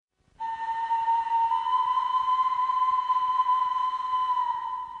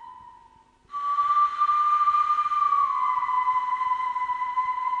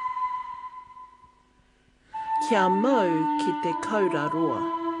Kia mau ki te kauraroa.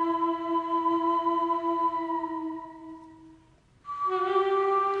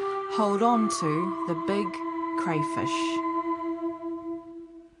 Hold on to the big crayfish.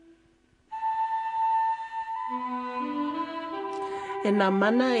 E nā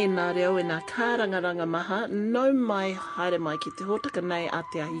mana, e nā reo, e nā kārangaranga maha, no mai haere mai ki te hōtaka nei a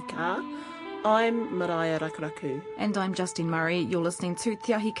te Ahi Kaa. I'm Maraea Rakuraku. And I'm Justine Murray. You're listening to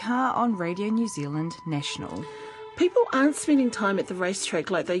Te Ahi Kaa on Radio New Zealand National. People aren't spending time at the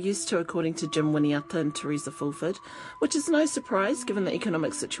racetrack like they used to, according to Jim Winiata and Teresa Fulford, which is no surprise given the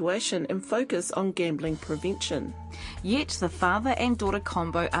economic situation and focus on gambling prevention. Yet the father and daughter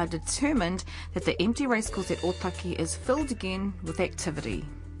combo are determined that the empty racecourse at Otaki is filled again with activity.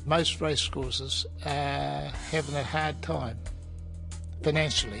 Most racecourses are having a hard time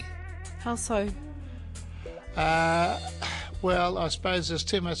financially. How so? Well, I suppose there's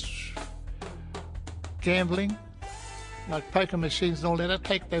too much gambling, like poker machines and all that.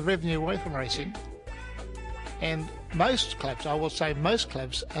 Take their revenue away from racing. And most clubs, I will say most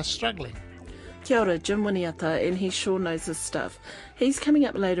clubs, are struggling. Kia ora, Jim Winiata, and he sure knows his stuff. He's coming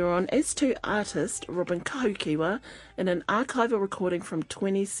up later on, as to artist Robyn Kahukiwa in an archival recording from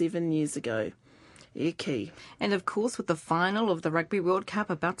 27 years ago. Eki. And of course, with the final of the Rugby World Cup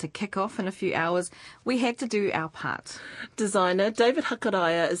about to kick off in a few hours, we had to do our part. Designer David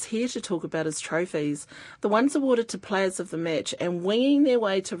Hakaraia is here to talk about his trophies, the ones awarded to players of the match and winging their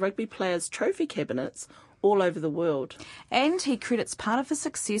way to rugby players' trophy cabinets all over the world. And he credits part of his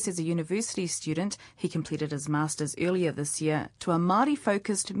success as a university student, he completed his masters earlier this year, to a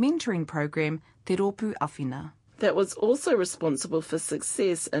Māori-focused mentoring program, Te Rōpū Awhina. That was also responsible for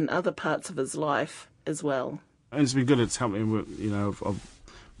success in other parts of his life as well. And it's been good. It's helped me with, I've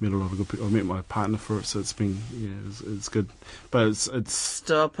met a lot of good people. I've met my partner for it, so it's been, it's good. But it's...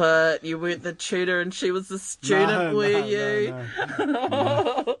 Stop it. You weren't the tutor and she was the student, were you?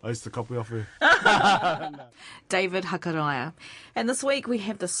 No. I used to copy off her. David Hakaraia. And this week we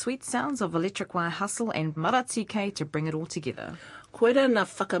have the sweet sounds of electric wire hustle and maratike to bring it all together. Koera na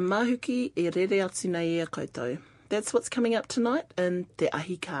whakamahuki e rere atu nei e koutou. That's what's coming up tonight in Te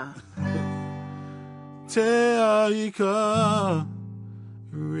Ahi Kaa. Te Ahi Kaa,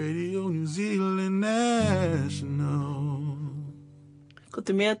 Radio New Zealand National. Ko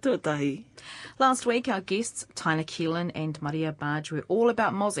te mea tuatahi. Last week, our guests, Taina Keelan and Maraea Barge, were all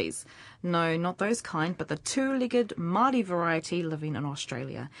about mozzies. No, not those kind, but the two-legged Māori variety living in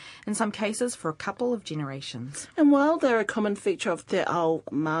Australia, in some cases for a couple of generations. And while they're a common feature of Te Ao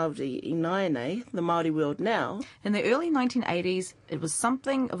Māori Inaene, the Māori world now, in the early 1980s, it was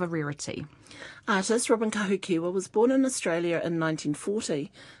something of a rarity. Artist Robyn Kahukiwa was born in Australia in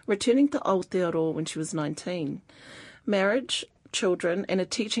 1940, returning to Aotearoa when she was 19. Marriage, children and a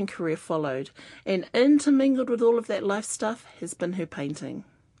teaching career followed, and intermingled with all of that life stuff has been her painting.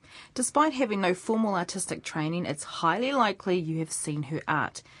 Despite having no formal artistic training, it's highly likely you have seen her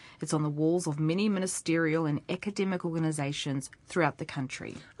art. It's on the walls of many ministerial and academic organisations throughout the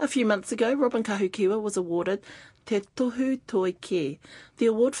country. A few months ago, Robyn Kahukiwa was awarded Te Tohu Toi Ke, the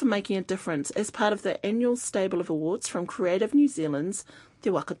award for making a difference, as part of the annual stable of awards from Creative New Zealand's Te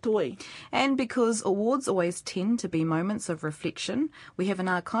Wakatoi. And because awards always tend to be moments of reflection, we have an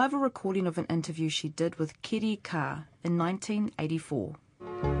archival recording of an interview she did with Keri Kaa in 1984.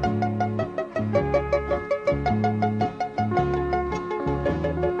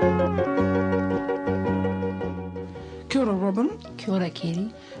 Kia ora, Robyn. Kia ora,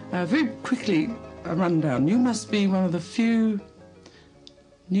 Keri. Very quickly, a rundown. You must be one of the few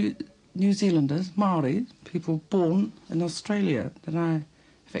New Zealanders, Māori, people born in Australia that I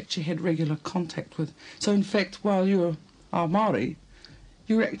have actually had regular contact with. So, in fact, while you are Māori,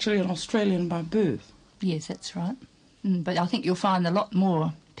 you're actually an Australian by birth. Yes, that's right. But I think you'll find a lot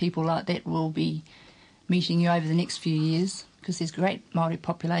more people like that will be meeting you over the next few years, because there's a great Māori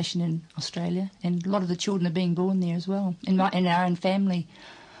population in Australia, and a lot of the children are being born there as well. In our own family,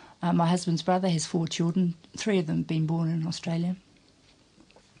 my husband's brother has 4 children. 3 of them have been born in Australia.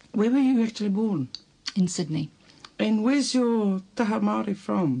 Where were you actually born? In Sydney. And where's your taha Māori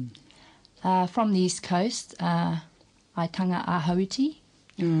from? From the East Coast, Aitanga Ahauiti.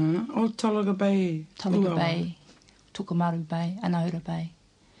 O Tolaga Bay. Tolaga Bay, Tukumaru Bay, Anaura Bay.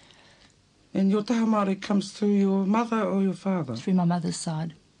 And your taha Māori comes through your mother or your father? Through my mother's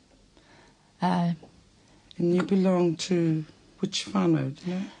side. And you belong to which whānau,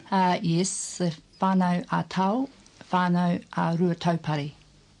 do you know? Yes, the whānau a Tau, whānau a Ruataupari.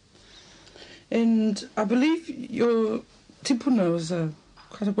 And I believe your tipuna was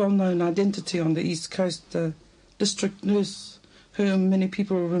quite a well-known identity on the East Coast, the district nurse, whom many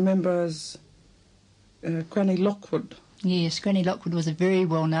people remember as Granny Lockwood. Yes, Granny Lockwood was a very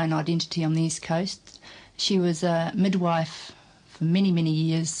well-known identity on the East Coast. She was a midwife for many, many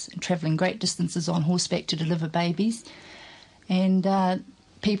years, travelling great distances on horseback to deliver babies. And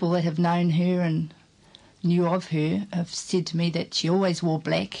people that have known her and knew of her have said to me that she always wore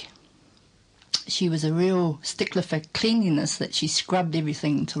black. She was a real stickler for cleanliness, that she scrubbed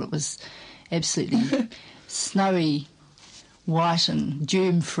everything until it was absolutely snowy white and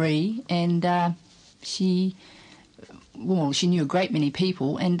germ-free. And she knew a great many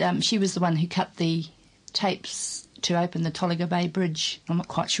people, and she was the one who cut the tapes to open the Tolaga Bay Bridge. I'm not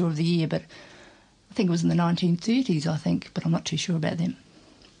quite sure of the year, but I think it was in the 1930s, but I'm not too sure about them.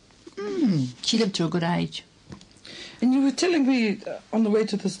 She lived to a good age. And you were telling me on the way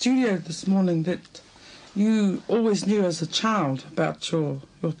to the studio this morning that you always knew as a child about your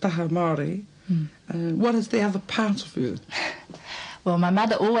taha Māori. What is the other part of you? Well, my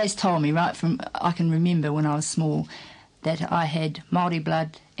mother always told me, right from I can remember when I was small, that I had Māori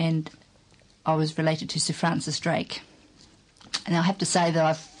blood and I was related to Sir Francis Drake. And I have to say that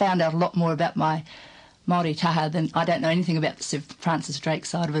I've found out a lot more about my Māori taha than I don't know anything about the Sir Francis Drake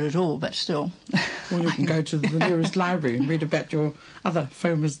side of it at all, but still. Well, you can go to the nearest library and read about your other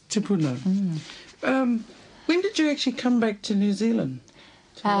famous tipuna. When did you actually come back to New Zealand?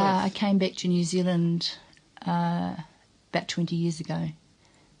 I came back to New Zealand about 20 years ago,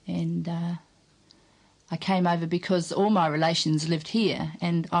 and I came over because all my relations lived here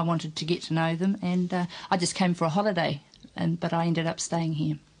and I wanted to get to know them, and I just came for a holiday, but I ended up staying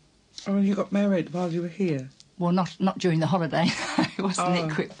here. Oh, and you got married while you were here? Well, not during the holiday. It wasn't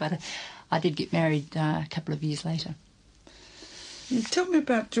that quick, but I did get married a couple of years later. Tell me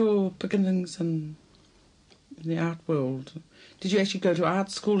about your beginnings in the art world. Did you actually go to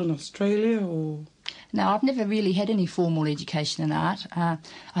art school in Australia, or...? No, I've never really had any formal education in art.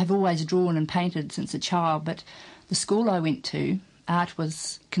 I've always drawn and painted since a child, but the school I went to, art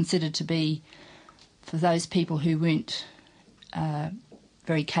was considered to be for those people who weren't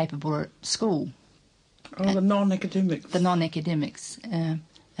very capable at school. Oh, the non-academics. The non-academics.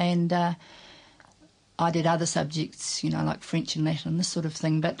 And I did other subjects, like French and Latin, this sort of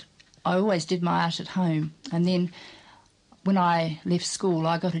thing, but I always did my art at home. And then when I left school,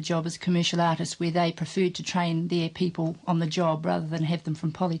 I got a job as a commercial artist where they preferred to train their people on the job rather than have them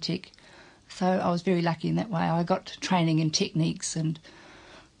from Polytech. So I was very lucky in that way. I got training in techniques and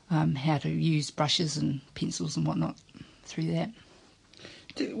how to use brushes and pencils and whatnot through that.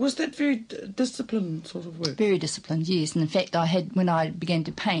 Was that very disciplined sort of work? Very disciplined, yes. And in fact, when I began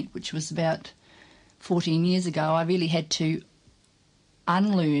to paint, which was about 14 years ago, I really had to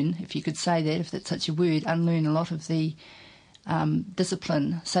unlearn, if you could say that, if that's such a word, unlearn a lot of the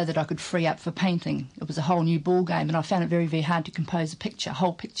discipline so that I could free up for painting. It was a whole new ball game, and I found it very, very hard to compose a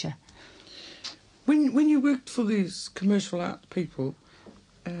whole picture. When you worked for these commercial art people,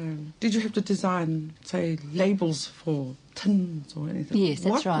 did you have to design, say, labels for tins or anything? Yes,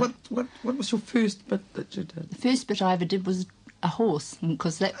 that's right. What was your first bit that you did? The first bit I ever did was a horse,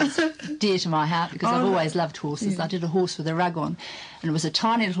 because that was dear to my heart, because I've always loved horses. Yeah. I did a horse with a rug on, and it was a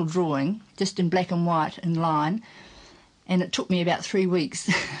tiny little drawing, just in black and white in line, and it took me about 3 weeks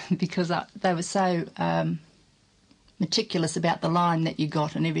because they were so meticulous about the line that you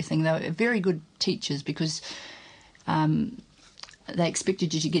got and everything. They were very good teachers because they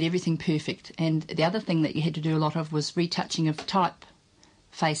expected you to get everything perfect. And the other thing that you had to do a lot of was retouching of type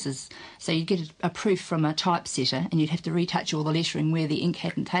faces. So you'd get a proof from a typesetter and you'd have to retouch all the lettering where the ink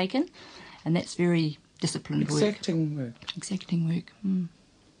hadn't taken, and that's very disciplined work. Exacting work.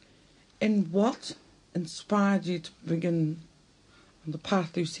 And what inspired you to begin on the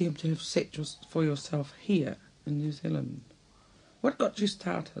path you seem to have set for yourself here in New Zealand? What got you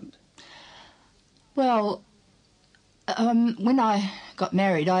started? Well, when I got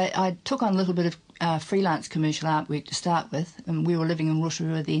married, I took on a little bit of freelance commercial artwork to start with, and we were living in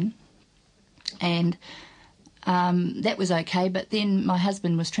Rotorua then, and that was okay, but then my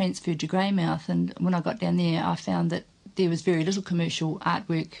husband was transferred to Greymouth, and when I got down there I found that there was very little commercial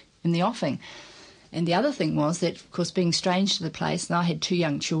artwork in the offing. And the other thing was that, of course, being strange to the place, and I had 2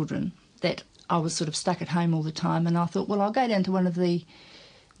 young children, that I was sort of stuck at home all the time, and I thought, well, I'll go down to one of the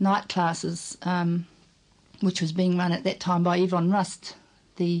night classes, which was being run at that time by Yvonne Rust,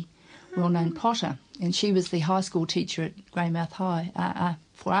 the well-known potter, and she was the high school teacher at Greymouth High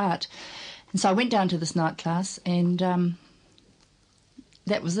for art. And so I went down to this night class, and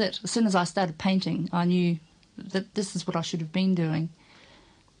that was it. As soon as I started painting, I knew that this is what I should have been doing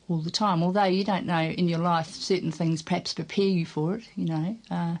all the time, although you don't know in your life certain things perhaps prepare you for it, you know.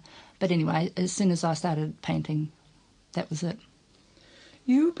 But anyway, as soon as I started painting, that was it.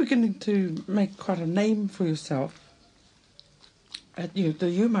 You're beginning to make quite a name for yourself.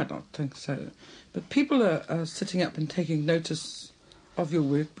 You might not think so, but people are sitting up and taking notice of your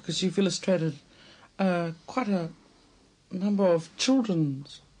work because you've illustrated quite a number of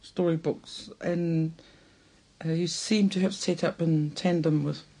children's storybooks, and you seem to have set up in tandem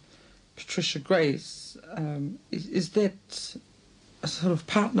with Patricia Grace. Is that a sort of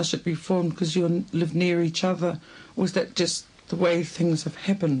partnership you formed because you live near each other, or is that just the way things have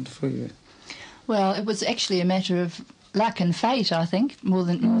happened for you? Well, it was actually a matter of luck and fate, I think, more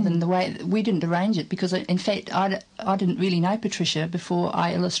than the way. We didn't arrange it, because in fact I didn't really know Patricia before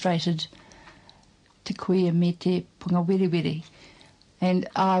I illustrated Te Kuia Me Te Punga Wiri, and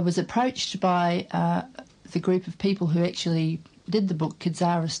I was approached by the group of people who actually did the book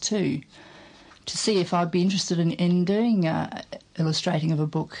Kidzaris 2 to see if I'd be interested in doing illustrating of a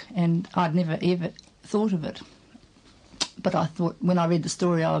book, and I'd never ever thought of it. But I thought, when I read the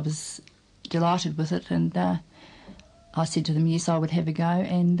story, I was delighted with it, and I said to them, yes, I would have a go.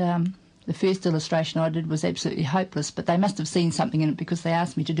 And the first illustration I did was absolutely hopeless, but they must have seen something in it, because they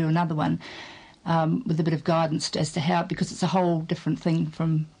asked me to do another one with a bit of guidance as to how, because it's a whole different thing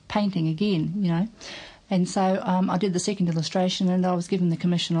from painting again, you know. And so I did the second illustration, and I was given the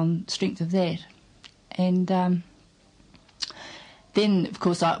commission on strength of that. And then, of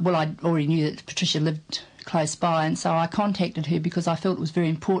course, I already knew that Patricia lived close by, and so I contacted her because I felt it was very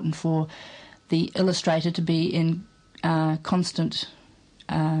important for the illustrator to be in constant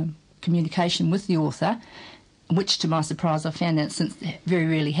communication with the author, which, to my surprise, I found out since very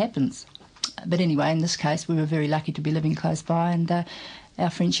rarely happens. But anyway, in this case, we were very lucky to be living close by, and our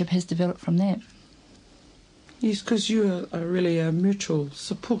friendship has developed from that. Yes, because you're really a mutual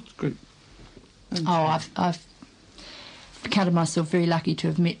support group. I've counted myself very lucky to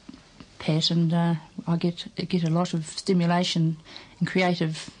have met Pat, and I get a lot of stimulation and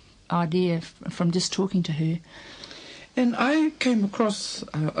creative idea from just talking to her. And I came across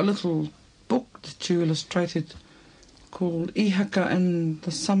a little book that you illustrated called Ahi Kaa and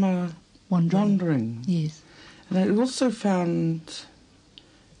the Summer Wandering. Yes. And I also found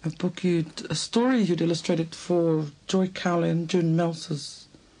a story you'd illustrated for Joy Cowley and June Melser's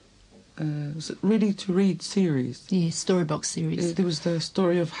was it Ready to Read series? Yes, storybox series. There was the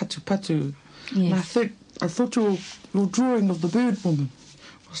story of Hatupatu. Yes. And I thought your drawing of the bird woman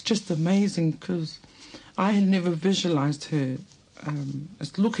was just amazing, because I had never visualised her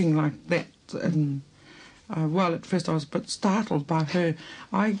as looking like that. And well, at first I was a bit startled by her.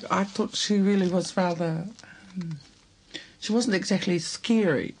 I thought she really was rather... she wasn't exactly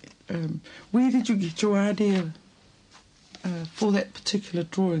scary. Where did you get your idea for that particular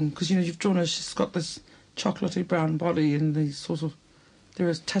drawing? Because, you've drawn her, she's got this chocolatey brown body and these sort of... there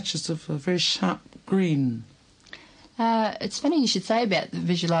are touches of a very sharp green. It's funny you should say about the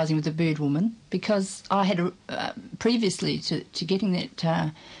visualising with the bird woman, because I had previously to getting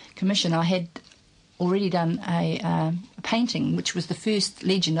that commission, I had already done a painting, which was the first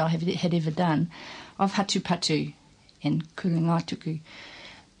legend I had ever done, of Hatupatu and Kulingaituku.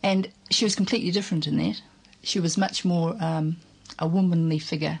 And she was completely different in that. She was much more a womanly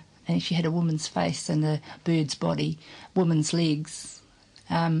figure, and she had a woman's face and a bird's body, woman's legs.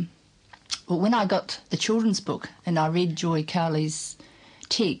 But when I got the children's book and I read Joy Cowley's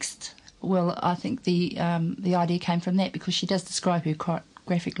text, well, I think the idea came from that, because she does describe her quite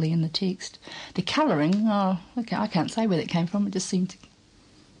graphically in the text. The colouring, I can't say where that came from. It just seemed to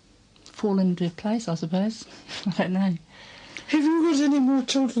fall into place, I suppose. I don't know. Have you got any more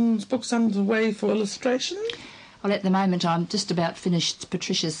children's books underway for illustration? Well, at the moment I'm just about finished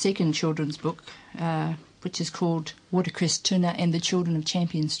Patricia's second children's book, which is called Watercress Tuna and the Children of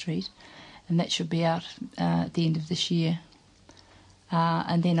Champion Street, and that should be out at the end of this year.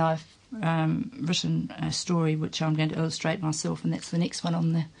 And then I've written a story which I'm going to illustrate myself, and that's the next one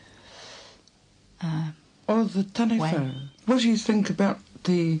on the the Tanewha. What do you think about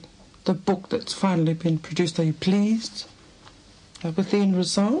the book that's finally been produced? Are you pleased with the end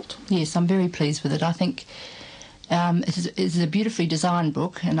result? Yes, I'm very pleased with it. I think it is a beautifully designed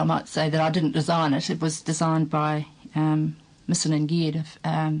book, and I might say that I didn't design it. It was designed by Misson and Geard,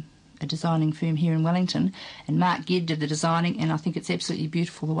 a designing firm here in Wellington, and Mark Geard did the designing, and I think it's absolutely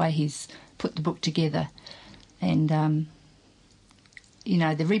beautiful the way he's put the book together. And,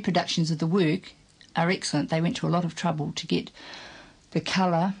 the reproductions of the work are excellent. They went to a lot of trouble to get the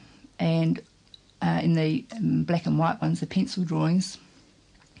colour, and in the black and white ones, the pencil drawings,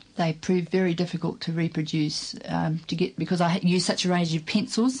 they proved very difficult to reproduce, because I use such a range of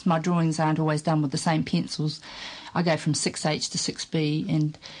pencils. My drawings aren't always done with the same pencils. I go from 6H to 6B,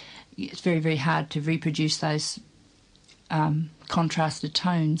 and it's very, very hard to reproduce those contrasted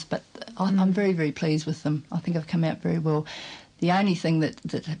tones, but I'm very, very pleased with them. I think they've come out very well. The only thing that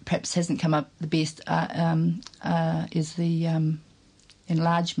perhaps hasn't come up the best is the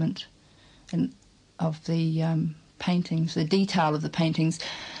enlargement of the paintings, the detail of the paintings,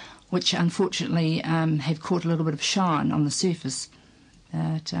 which unfortunately have caught a little bit of shine on the surface.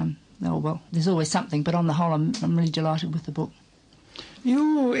 There's always something, but on the whole I'm really delighted with the book.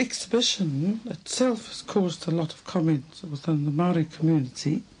 Your exhibition itself has caused a lot of comments within the Māori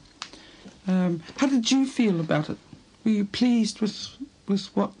community. How did you feel about it? Were you pleased with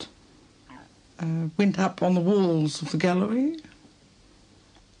what went up on the walls of the gallery?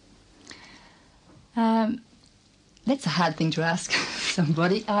 That's a hard thing to ask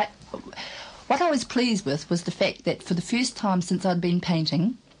somebody. What I was pleased with was the fact that for the first time since I'd been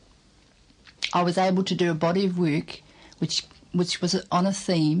painting, I was able to do a body of work which was on a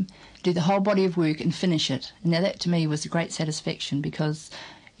theme, do the whole body of work and finish it. And now that to me was a great satisfaction, because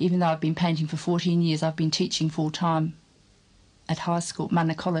even though I've been painting for 14 years, I've been teaching full-time at high school,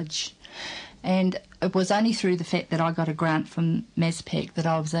 Mana College. And it was only through the fact that I got a grant from MASPAC that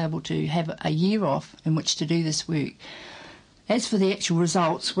I was able to have a year off in which to do this work. As for the actual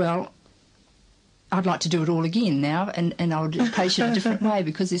results, well, I'd like to do it all again now, and I'll approach it a different way,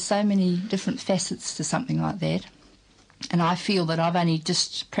 because there's so many different facets to something like that. And I feel that I've only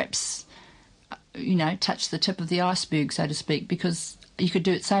just perhaps, touched the tip of the iceberg, so to speak, because you could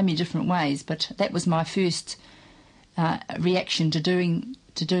do it so many different ways. But that was my first reaction to doing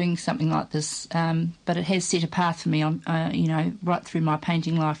something like this. But it has set a path for me. Right through my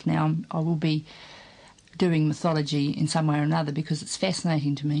painting life now, I will be doing mythology in some way or another, because it's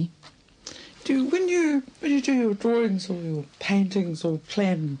fascinating to me. When you do your drawings or your paintings or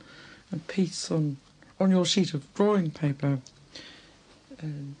plan a piece on your sheet of drawing paper,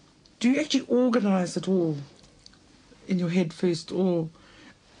 do you actually organise it all in your head first, or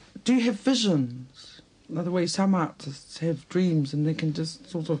do you have visions? In other words, some artists have dreams and they can just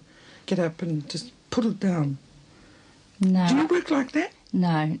sort of get up and just put it down. No. Do you work like that?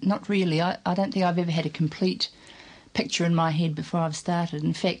 No, not really. I don't think I've ever had a complete picture in my head before I've started.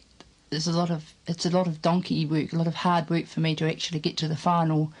 In fact, it's a lot of donkey work, a lot of hard work for me to actually get to the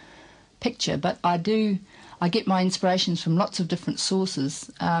final picture. But I get my inspirations from lots of different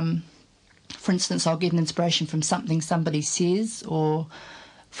sources. For instance, I'll get an inspiration from something somebody says, or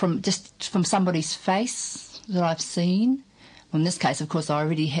from somebody's face that I've seen. Well, in this case, of course, I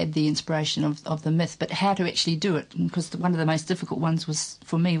already had the inspiration of the myth, but how to actually do it, because one of the most difficult ones was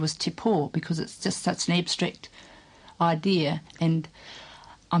te po, because it's just such an abstract idea, and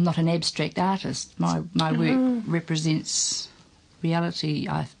I'm not an abstract artist. My work represents reality,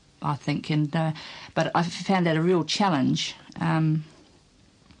 I think, but I found that a real challenge.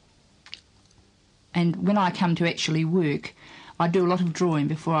 And when I come to actually work, I do a lot of drawing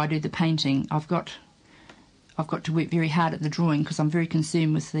before I do the painting. I've got to work very hard at the drawing, because I'm very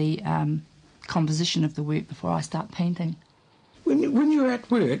concerned with the composition of the work before I start painting. When you're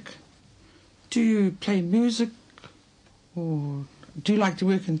at work, do you play music, or do you like to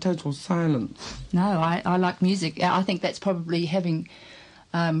work in total silence? No, I like music. I think that's probably having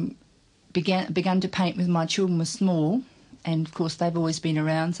begun to paint when my children were small, and of course they've always been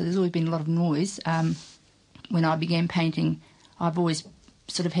around, so there's always been a lot of noise. When I began painting, I've always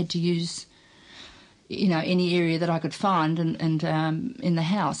sort of had to use, any area that I could find and in the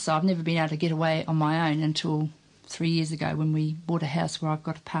house. So I've never been able to get away on my own until 3 years ago, when we bought a house where I've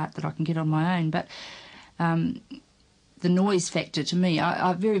got a part that I can get on my own. But the noise factor to me,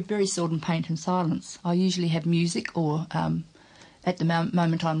 I very, very seldom paint in silence. I usually have music, or at the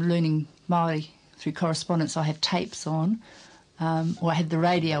moment I'm learning Māori through correspondence, I have tapes on, or I have the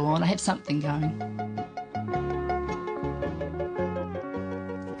radio on. I have something going.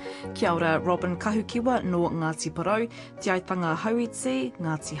 Kia ora, Robyn Kahukiwa no Ngāti Porou, Te Aitanga Hauiti,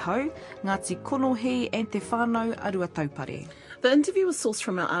 Ngāti Hau, Ngāti Konohi and Te Whānau Arua Taupare. The interview was sourced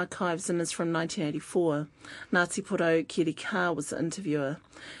from our archives and is from 1984. Ngāti Porou Keri Kaa was the interviewer.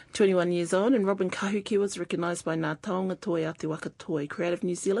 21 years old, and Robyn Kahukiwa was recognised by Ngā Taonga Toi a Te Waka Toi, Creative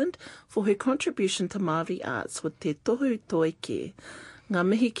New Zealand, for her contribution to Māori arts with Te Tohu Toi Ke. Ngā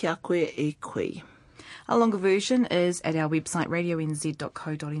mihi ki a koe e koe. A longer version is at our website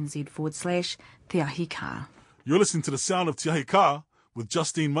radionz.co.nz/Te Ahi Kaa. You're listening to the sound of Te Ahi Kaa with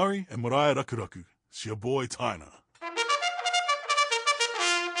Justine Murray and Maraea Rakuraku. It's your boy Taina.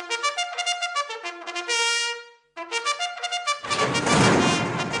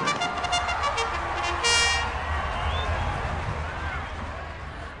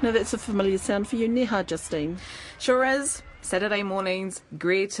 Now that's a familiar sound for you, neha, Justine. Sure is. Saturday mornings,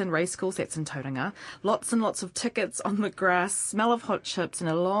 Greerton Racecourse, that's in Taonga. Lots and lots of tickets on the grass, smell of hot chips, and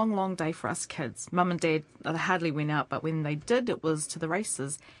a long, long day for us kids. Mum and Dad, they hardly went out, but when they did, it was to the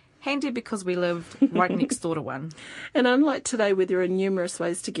races. Handy because we lived right next door to one. And unlike today, where there are numerous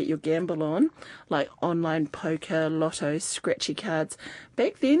ways to get your gamble on, like online poker, lotto, scratchy cards,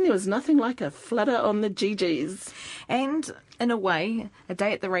 back then there was nothing like a flutter on the GGs. And in a way, a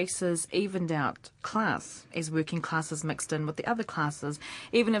day at the races evened out class as working classes mixed in with the other classes,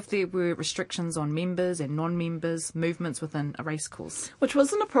 even if there were restrictions on members and non-members, movements within a racecourse. Which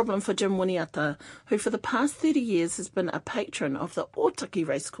wasn't a problem for Jim Winiata, who for the past 30 years has been a patron of the Otaki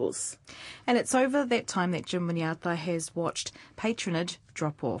racecourse. And it's over that time that Jim Winiata has watched patronage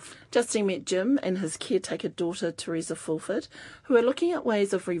drop off. Justine met Jim and his caretaker daughter Teresa Fulford, who are looking at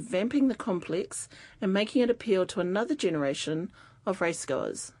ways of revamping the complex and making it appeal to another generation of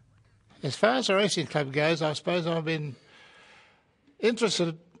racegoers. As far as the racing club goes, I suppose I've been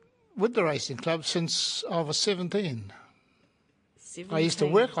interested with the racing club since I was 17. I used to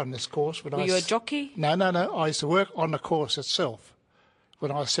work on this course. Were you a jockey? No. I used to work on the course itself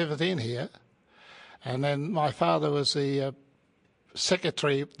when I was 17 here. And then my father was the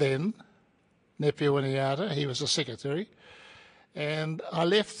secretary then, nephew Winiata. He was the secretary. And I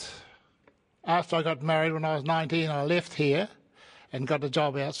left, after I got married when I was 19, I left here and got a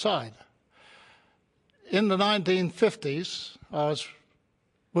job outside. In the 1950s, I was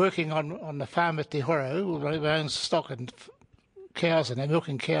working on the farm at Te Horo, who owns stock and cows, and they're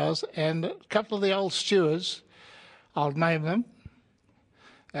milking cows, and a couple of the old stewards, I'll name them,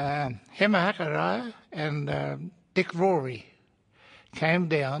 Ahi Hakaraia and Dick Rory, came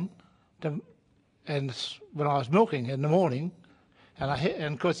down, and when I was milking in the morning,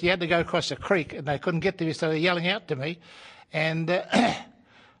 and of course you had to go across the creek, and they couldn't get to me, so they were yelling out to me, and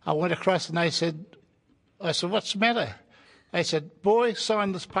I went across, and I said, what's the matter? They said, boy,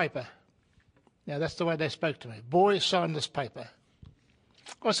 sign this paper. Now, that's the way they spoke to me. Boy, sign this paper.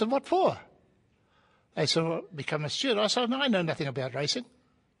 I said, what for? They said, well, become a steward. I said, no, I know nothing about racing.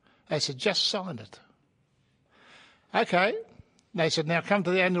 They said, just sign it. Okay. They said, now come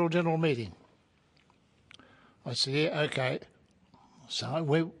to the annual general meeting. I said, yeah, okay. So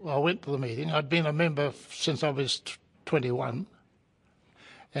I went to the meeting. I'd been a member since I was 21.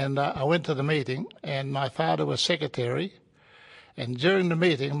 And I went to the meeting, and my father was secretary. And during the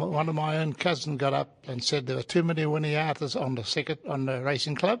meeting, one of my own cousins got up and said there were too many Winiatas on the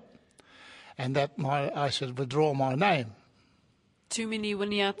racing club, and that I should withdraw my name. Too many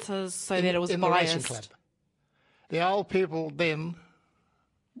Winiatas, so that it was in biased. The racing club. The old people then,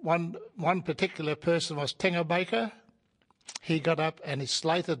 one particular person was Tenga Baker. He got up and he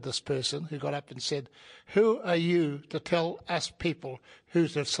slated this person who got up and said, who are you to tell us people who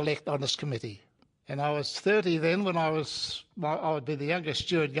to select on this committee? And I was 30 then when I would be the youngest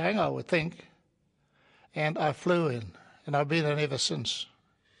steward going, I would think. And I flew in, and I've been in ever since.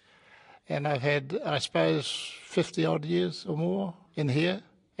 And I've had, I suppose, 50-odd years or more in here,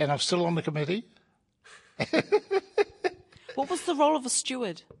 and I'm still on the committee. What was the role of a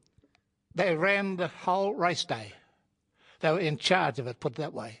steward? They ran the whole race day. They were in charge of it, put it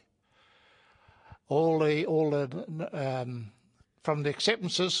that way. All the from the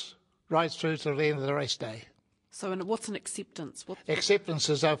acceptances right through to the end of the race day. So what's an acceptance?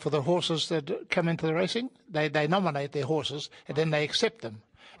 Acceptances are for the horses that come into the racing. They nominate their horses, and then they accept them.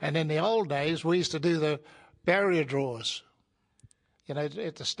 And in the old days, we used to do the barrier draws. You know,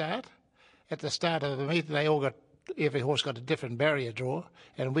 at the start of the meeting, every horse got a different barrier draw,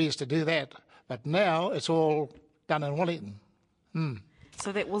 and we used to do that. But now it's all done in Wellington.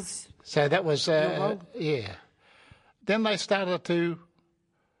 So that was your role? Yeah. Then they started to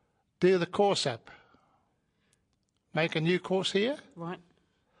do the course up, make a new course here. Right.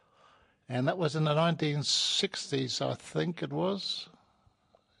 And that was in the 1960s, I think it was,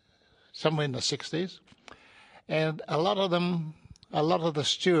 somewhere in the 60s. And a lot of the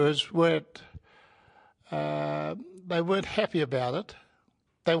stewards weren't happy about it.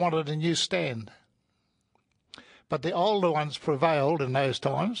 They wanted a new stand. But the older ones prevailed in those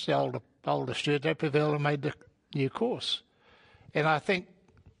times, the older stewards, they prevailed and made the new course. And I think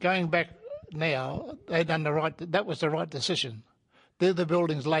going back now, that was the right decision. Do the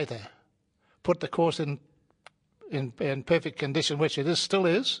buildings later. Put the course in perfect condition, which it still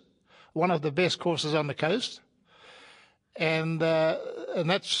is. One of the best courses on the coast. And I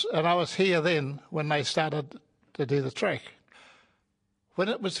was here then when they started to do the track. When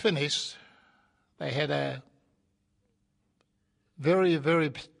it was finished, they had a very,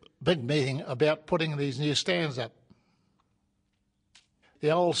 very big meeting about putting these new stands up. The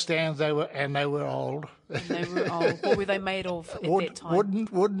old stands, they were old. And they were old. What were they made of at that time?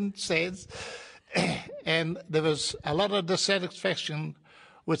 Wooden stands. And there was a lot of dissatisfaction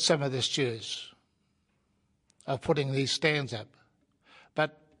with some of the stewards of putting these stands up.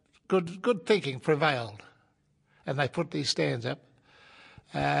 But good thinking prevailed, and they put these stands up.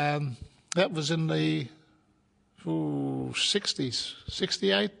 That was in the 60s,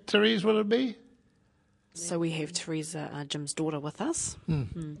 68, Teresa, will it be? So we have Teresa, Jim's daughter, with us.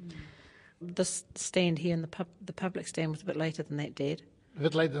 This stand here in the public stand was a bit later than that, Dad. A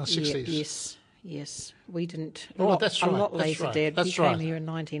bit later than the 60s? Yes. We didn't. That's right. A lot That's later, right. Dad. That's We right. came here in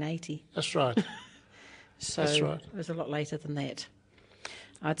 1980. That's right. So That's right. it was a lot later than that.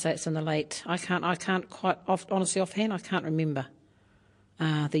 I'd say it's in the late. I can't quite honestly offhand. I can't remember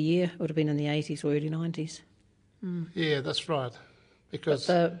the year. It would have been in the 80s or early 90s. Yeah, that's right. Because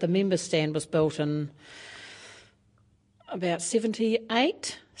the member stand was built in about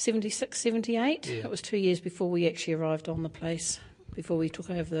 78, 76, 78. Yeah. It was 2 years before we actually arrived on the place, before we took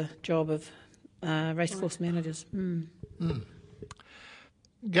over the job of racecourse managers.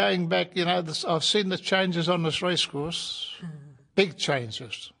 going back, I've seen the changes on this racecourse, big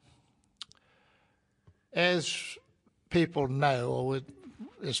changes. As people know, or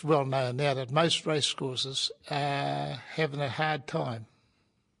it's well known now, that most racecourses are having a hard time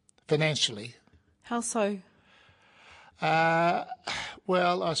financially. How so?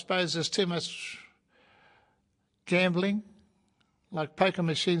 Well, I suppose there's too much gambling, like poker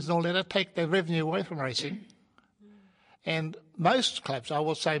machines and all that. They take their revenue away from racing. And most clubs, I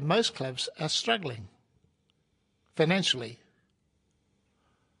will say most clubs, are struggling financially.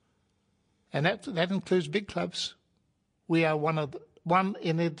 And that includes big clubs. We are one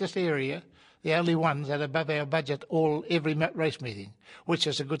in this area, the only ones that are above our budget every race meeting, which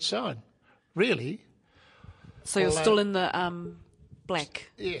is a good sign, really. So you're still in the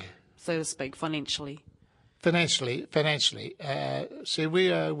black, Yeah. so to speak, financially. Financially. See,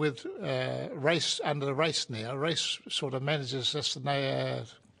 we are with race under the race now. Race sort of manages this, and they are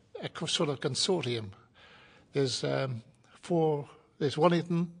a sort of consortium. There's There's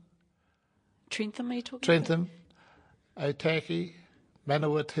Wellington, Trentham, are you talking Trentham, Otaki,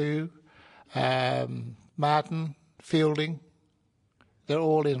 Manawatu, Martin, Fielding. They're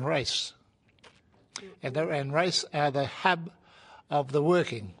all in race, and race are the hub of the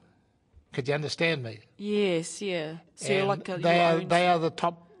working. Could you understand me? Yes, yeah. So you're like they are the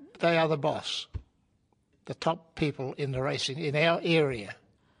top. They are the boss, the top people in the racing in our area.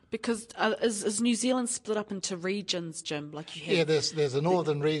 Because is New Zealand split up into regions, Jim? Like you have. Yeah, there's the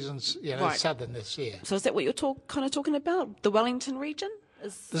northern regions, Right. southern this year. So is that what you're kind of talking about? The Wellington region?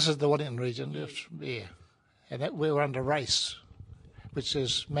 This is the Wellington region, yeah, and we're under race, which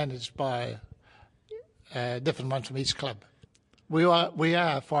is managed by different ones from each club. We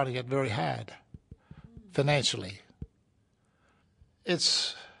are finding it very hard financially.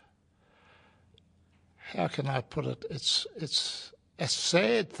 It's, how can I put it? It's a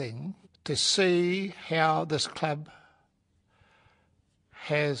sad thing to see how this club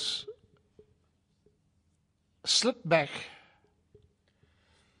has slipped back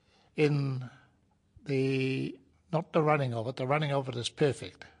in not the running of it. The running of it is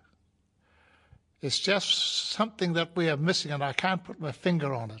perfect. It's just something that we are missing, and I can't put my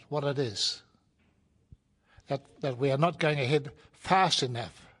finger on it, what it is. That we are not going ahead fast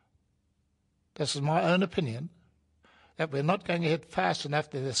enough. This is my own opinion, that we're not going ahead fast enough.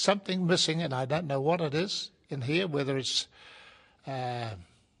 There's something missing, and I don't know what it is in here, whether it's, I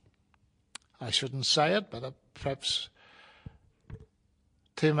shouldn't say it, but perhaps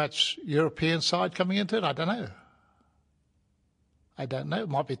too much European side coming into it. I don't know. It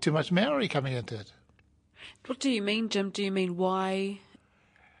might be too much Maori coming into it. What do you mean, Jim? Do you mean why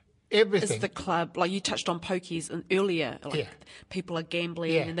Everything. is the club, like you touched on pokies earlier, like Yeah. people are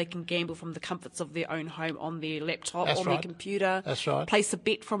gambling Yeah. and they can gamble from the comforts of their own home on their laptop, That's on right. their computer, That's right. place a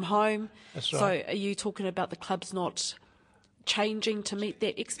bet from home. That's So right. are you talking about the clubs not changing to meet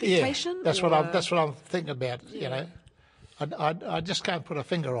that expectation? Yeah, that's what I'm thinking about. I just can't put a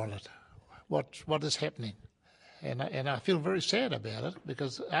finger on it. What is happening, and I feel very sad about it,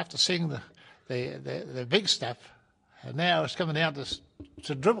 because after seeing the big stuff, and now it's coming down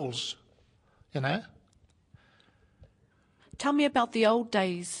to dribbles, Tell me about the old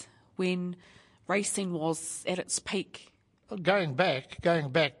days when racing was at its peak. Going back,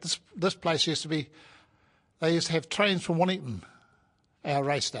 this place used to be. They used to have trains from Wellington, our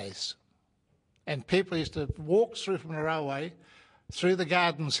race days, and people used to walk through from the railway, through the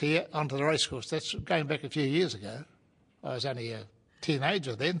gardens here onto the racecourse. That's going back a few years ago. I was only a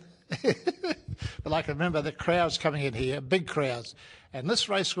teenager then. But I can remember the crowds coming in here, big crowds. And this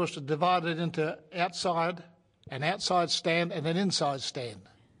racecourse was divided into an outside stand and an inside stand.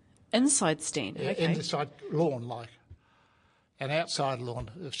 Inside stand, Yeah, okay. inside lawn, like. An outside lawn.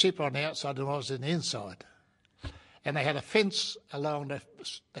 The sheep were on the outside and I was in the inside. And they had a fence along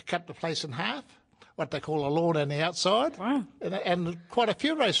they cut the place in half, what they call a lawn on the outside. Wow. And quite a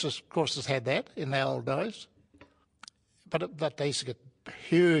few race courses had that in the old days. But they used to get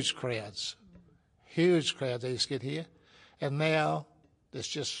huge crowds they used to get here. And now there's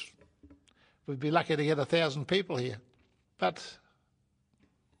just, we'd be lucky to get 1,000 people here. But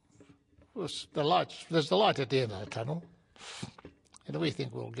there's the light at the end of the tunnel. And we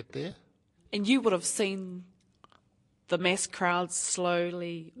think we'll get there. And you would have seen the mass crowds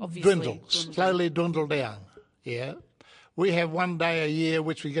slowly, obviously... Slowly dwindle down, yeah. We have one day a year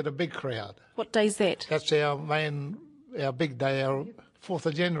which we get a big crowd. What day's that? That's our big day, our 4th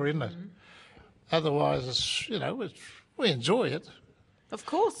of January, isn't it? Mm-hmm. Otherwise, it's, we enjoy it. Of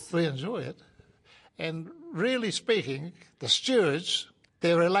course. We enjoy it. And really speaking, the stewards,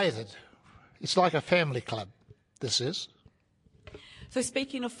 they're related. It's like a family club, this is. So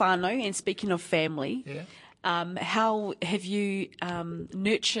speaking of whānau and speaking of family, yeah. How have you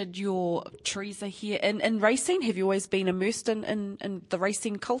nurtured your Teresa here in racing? Have you always been immersed in the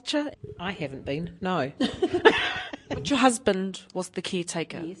racing culture? I haven't been, no. But your husband was the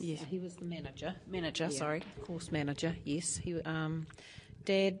caretaker? Yes, he was the manager. Sorry. Course manager, yes. He,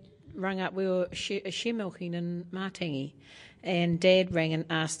 Dad rang up, we were share milking in Matangi, and Dad rang and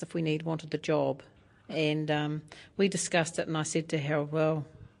asked if we wanted the job. And we discussed it, and I said to Harold, well,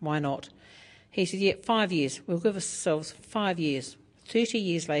 why not? He said, yeah, 5 years. We'll give ourselves 5 years. 30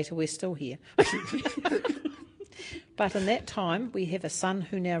 years later, we're still here. But in that time, we have a son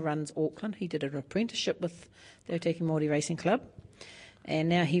who now runs Auckland. He did an apprenticeship with the Otaki Maori Racing Club, and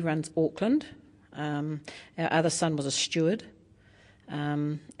now he runs Auckland. Our other son was a steward,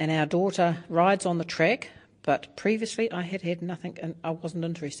 and our daughter rides on the track, but previously I had nothing, and I wasn't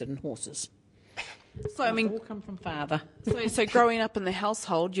interested in horses. So, I mean... It's all come from father. So growing up in the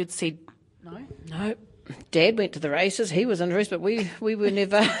household, you'd said... No. Dad went to the races. He was interested, but we were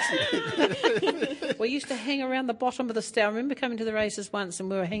never... We used to hang around the bottom of the steps. I remember coming to the races once and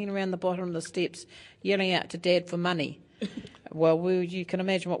we were hanging around the bottom of the steps yelling out to Dad for money. Well, you can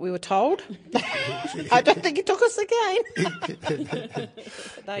imagine what we were told. I don't think he took us again.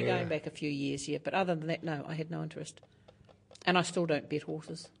 They're going back a few years, yeah. But other than that, no, I had no interest. And I still don't bet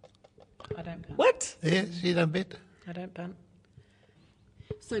horses. I don't punt. What? Yes, you don't bet? I don't punt.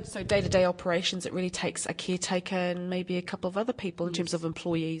 So day-to-day operations, it really takes a caretaker and maybe a couple of other people in terms of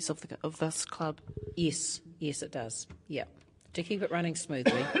employees of this club. Yes, it does. Yeah, to keep it running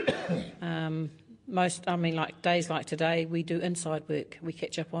smoothly. Like days like today, we do inside work. We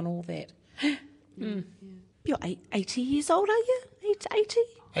catch up on all that. You're 80 years old, are you? 80?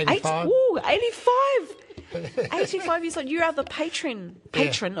 85. Ooh, 85. 85 years old. You are the patron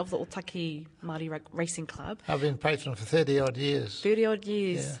of the Otaki Maori Racing Club. I've been patron for 30-odd years. 30-odd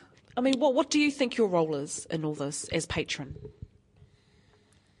years. Yeah. I mean, what do you think your role is in all this as patron?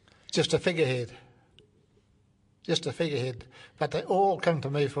 Just a figurehead. But they all come to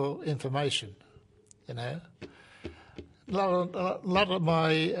me for information, you know. A lot of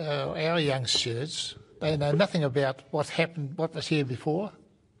our young stewards, they know nothing about what happened, what was here before.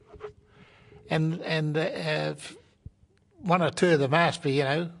 And one or two of them asked me,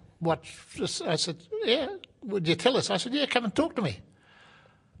 I said, yeah, would you tell us? I said, yeah, come and talk to me.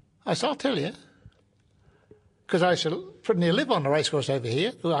 I said, I'll tell you. Because I used to pretty near live on the racecourse over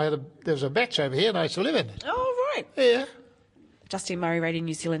here. There was a batch over here and I used to live in it. Oh, right. Yeah. Justine Murray, Radio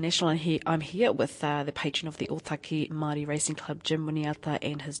New Zealand National, and I'm here with the patron of the Otaki Maori Racing Club, Jim Winiata,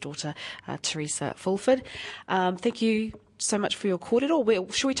 and his daughter, Teresa Fulford. Thank you so much for your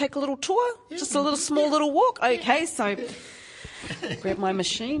kōrero. Shall we take a little tour? Yeah. Just a small little walk? Okay, so grab my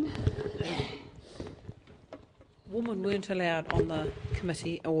machine. Women weren't allowed on the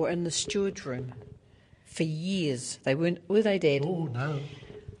committee or in the steward's room for years. They weren't, were they, Dad? Oh, no.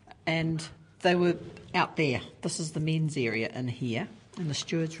 And they were out there. This is the men's area in here, in the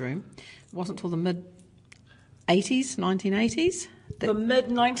steward's room. It wasn't until the mid-80s, 1980s. The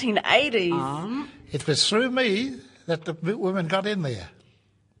mid-1980s? It was through me that the women got in there.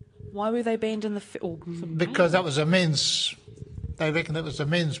 Why were they banned in the... Because that was they reckoned it was a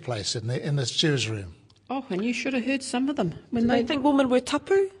men's place in the steward's room. Oh, and you should have heard some of them. When they think women were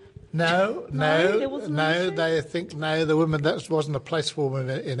tapu? No, they think, the women, that wasn't a place for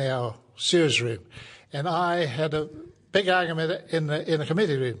women in our steward's room. And I had a big argument in the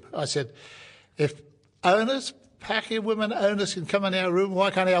committee room. I said, if owners Pākehā women owners can come in our room,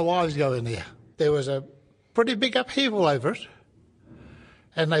 why can't our wives go in there? There was a pretty big upheaval over it,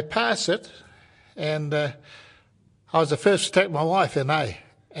 and they passed it, and I was the first to take my wife in,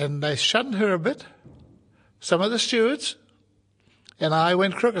 and they shunned her a bit, some of the stewards, and I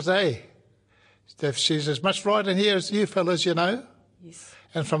went crooked, She's as much right in here as you fellas, you know. Yes.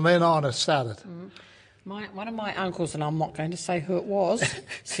 And from then on it started. One of my uncles, and I'm not going to say who it was,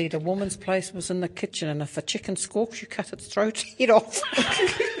 said a woman's place was in the kitchen, and if a chicken squawks, you cut its throat head off.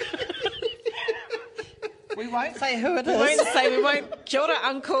 We won't say who it is. We won't. Kia ora,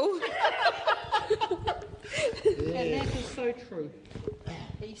 uncle. And that is so true.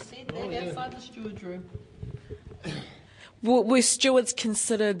 He said that outside the steward's room. Were stewards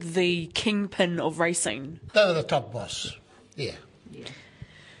considered the kingpin of racing? They were the top boss. Yeah.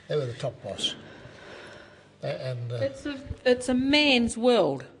 They were the top boss. And it's a man's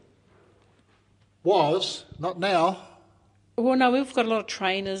world. Was, not now. Well, no, we've got a lot of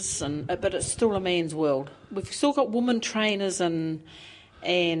trainers, but it's still a man's world. We've still got women trainers and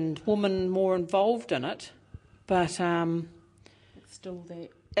women more involved in it, but it's still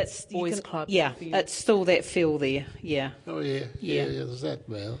that. It's boys' club. Yeah, feel. It's still that feel there. Yeah. Oh yeah. There's that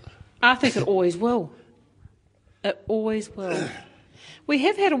well. I think it always will. It always will. We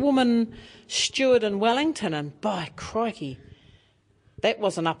have had a woman steward in Wellington, and by crikey, that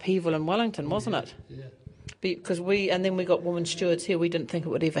was an upheaval in Wellington, wasn't it? Yeah. Because then we got women stewards here. We didn't think it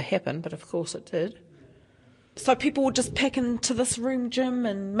would ever happen, but of course it did. So people would just pack into this room, Jim,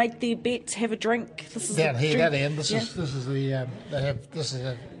 and make their bets, have a drink. This is down here, drink. that end. This is this is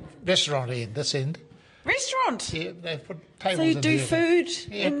a restaurant end. This end. Restaurant. Yeah, they put tables. So you in do here. food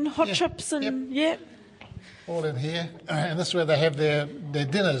Yeah, and hot chips and all in here, and this is where they have their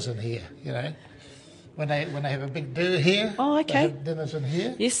dinners in here. You know, when they have a big do here. Oh, okay. They have dinners in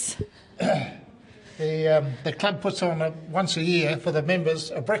here. Yes. The club puts on once a year for the members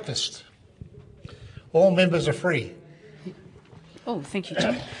a breakfast. All members are free. Oh, thank you,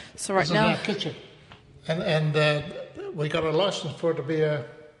 Jim. So right This now, is our kitchen, and we got a license for it to be a,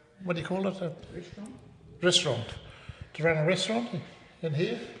 what do you call it? A restaurant. To run a restaurant in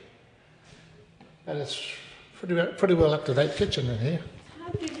here, and it's pretty well up to date kitchen in here. It's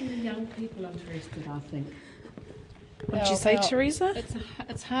hard getting the young people interested, I think. what did you say, Teresa?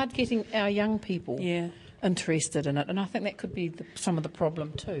 It's hard getting our young people interested in it, and I think that could be some of the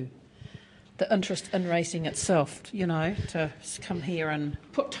problem too. The interest in racing itself, you know, to come here and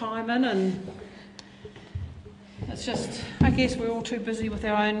put time in, and it's just, I guess we're all too busy with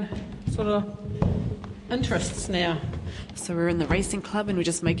our own sort of interests now. So we're in the racing club and we're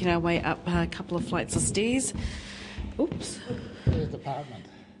just making our way up a couple of flights of stairs. Oops. There's the apartment.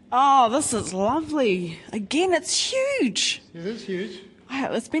 Oh, this is lovely. Again, it's huge. It is huge.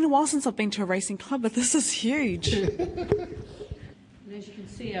 It's been a while since I've been to a racing club, but this is huge. And as you can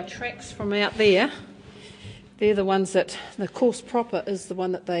see, our tracks from out there, they're the ones that, the course proper is the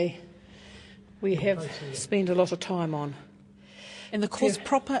one that we have spent a lot of time on. And the course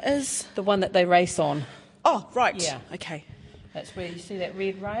proper is? The one that they race on. Oh, right. Yeah. Okay. That's where you see that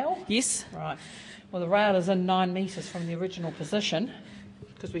red rail? Yes. Right. Well, the rail is in 9 metres from the original position,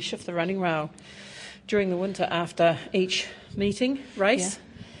 because we shift the running rail during the winter after each race. Yeah.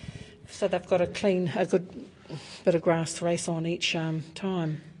 So they've got a good bit of grass to race on each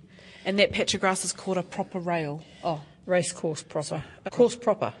time. And that patch of grass is called a proper rail. Oh, race course proper. A course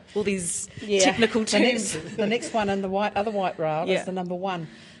proper. All these technical terms. The next one in the other white rail is the number 1,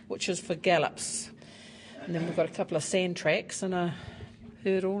 which is for gallops. And then we've got a couple of sand tracks and a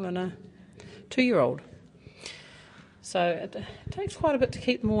hurdle and a 2-year-old. So it takes quite a bit to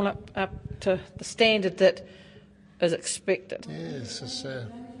keep them all up to the standard that is expected. Yes. It's,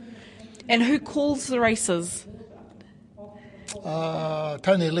 and who calls the races?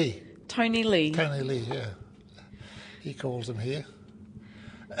 Tony Lee. Tony Lee, yeah. He calls them here.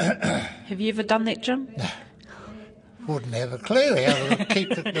 Have you ever done that, Jim? No. Wouldn't have a clue how to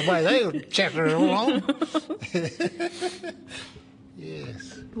keep it the way they would chatter it along.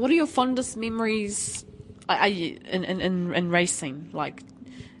 Yes. What are your fondest memories in racing? Like,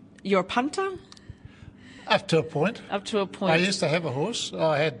 you're a punter? Up to a point. Up to a point. I used to have a horse.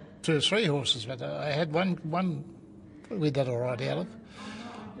 I had 2 or 3 horses, but I had one we did all right out of.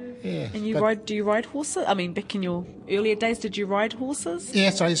 Yeah. And do you ride horses? I mean, back in your earlier days, did you ride horses?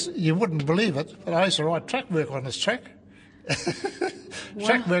 Yes, you wouldn't believe it, but I used to ride track work on this track.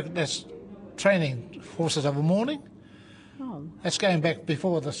 Track work, that's training horses of a morning. Oh. That's going back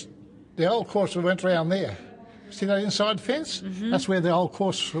before the old course we went round there. See that inside fence? Mm-hmm. That's where the old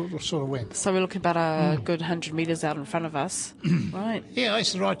course sort of went. So we're looking about a good 100 metres out in front of us. Right. Yeah, I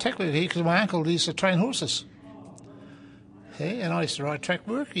used to ride track work here because my uncle used to train horses. Yeah, and I used to ride track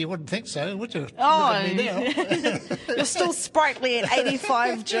work. You wouldn't think so, would you? Oh, look at me now. You're still sprightly at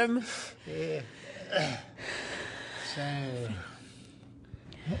 85, Jim. Yeah. So...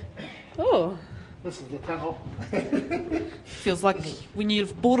 Oh. This is the tunnel. Feels like when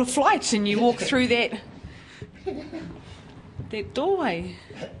you've bought a flight and you walk through that doorway.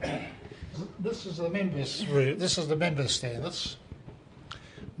 This is the members' room. This is the members' stand. This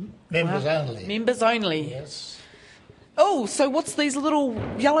members only. Members only. Yes. Oh, so what's these little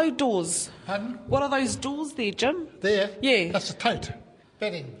yellow doors? Pardon? What are those doors there, Jim? There? Yeah. That's a tote.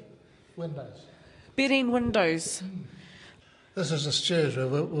 Bedding. Windows. Bedding windows. This is the stewards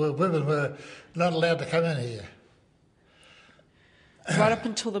where women were not allowed to come in here. Right up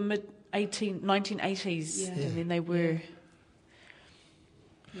until the mid-1980s, and then they were...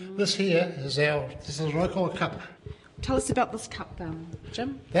 This here is this is a Ahi Kaa cup. Tell us about this cup,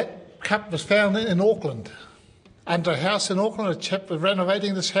 Jim. That cup was found in Auckland. Under a house in Auckland, a chap was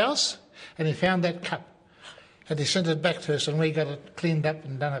renovating this house, and he found that cup. And he sent it back to us, and we got it cleaned up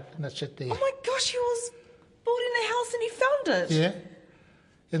and done it, and that's it there. Oh my gosh, he was bought in a house and he found it? Yeah,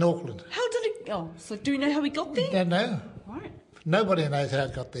 in Auckland. How did it... Oh, so do you know how he got there? Don't know. Right. Nobody knows how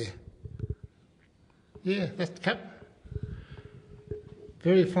it got there. Yeah, that's the cup.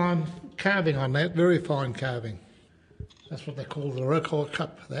 Very fine carving on that, very fine carving. That's what they call the Raukawa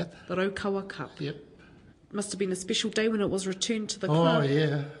Cup, that. The Raukawa Cup. Yep. Must have been a special day when it was returned to the Oh, club.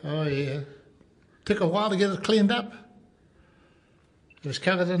 oh, yeah. Took a while to get it cleaned up. It was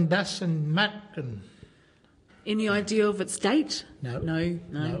covered in dust and muck and... Any idea of its date? No. No.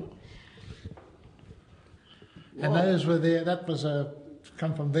 And those were there, that was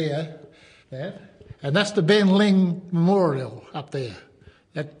come from there, that. And that's the Ben Ling Memorial up there.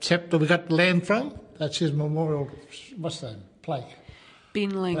 That chap that we got the land from, that's his memorial, what's that, plaque?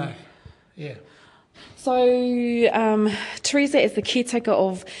 Ben Ling. Plaque. Yeah. So, Teresa, as the caretaker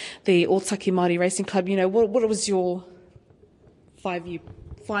of the Otaki Maori Racing Club, you know, what was your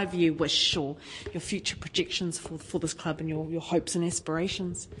five-year wish or your future projections for this club and your hopes and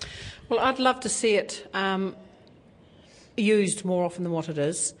aspirations? Well, I'd love to see it used more often than what it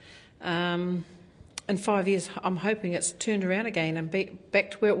is. In 5 years, I'm hoping it's turned around again and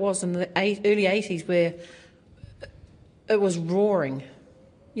back to where it was in the early 80s, where it was roaring,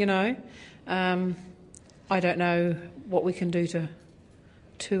 you know. I don't know what we can do to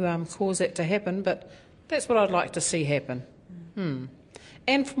cause that to happen, but that's what I'd like to see happen. And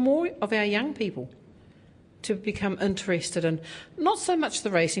for more of our young people to become interested in not so much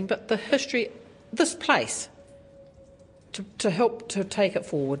the racing, but the history, this place, to help to take it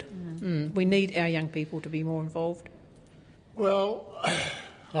forward. We need our young people to be more involved. Well,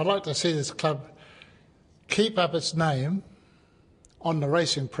 I'd like to see this club keep up its name on the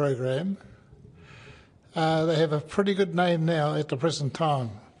racing program. They have a pretty good name now at the present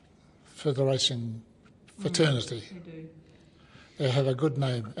time for the racing fraternity. We do. They have a good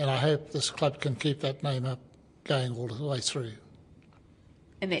name, and I hope this club can keep that name up going all the way through.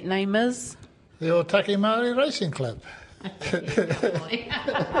 And that name is? The Otaki Maori Racing Club. There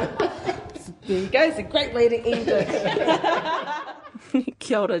you go, it's a great way to end it.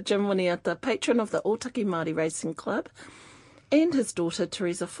 Kia ora, Jim Winiata, patron of the Otaki Maori Racing Club, and his daughter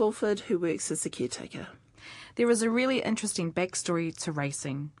Teresa Fulford, who works as the caretaker. There is a really interesting backstory to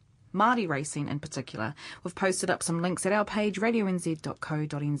racing, Māori racing in particular. We've posted up some links at our page,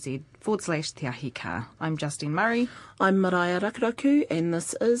 radionz.co.nz/Te Ahi Kaa. I'm Justine Murray. I'm Maraea Rakuraku, and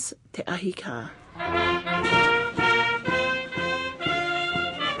this is Te Ahi Kaa.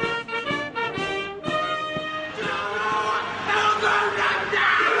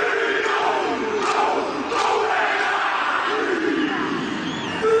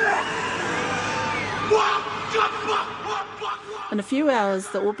 In a few hours,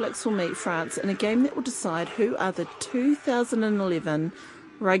 the All Blacks will meet France in a game that will decide who are the 2011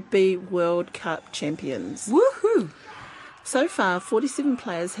 Rugby World Cup champions. Woohoo! So far, 47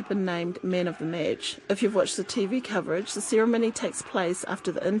 players have been named men of the match. If you've watched the TV coverage, the ceremony takes place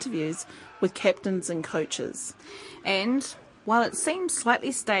after the interviews with captains and coaches. And while it seems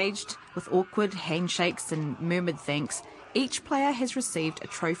slightly staged, with awkward handshakes and murmured thanks, each player has received a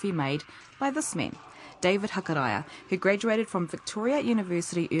trophy made by this man, David Hakaraia, who graduated from Victoria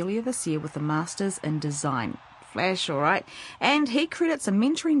University earlier this year with a Masters in Design. Flash, all right. And he credits a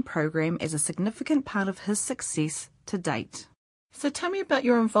mentoring program as a significant part of his success to date. So tell me about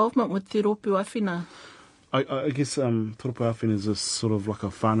your involvement with Te Ropu Awhina. I guess Te Ropu Awhina is a sort of like a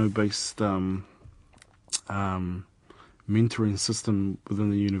whānau-based mentoring system within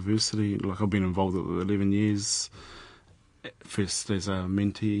the university. Like I've been involved with it for 11 years. first there's a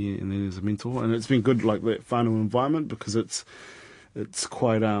mentee and then there's a mentor, and it's been good, like that whānau environment, because it's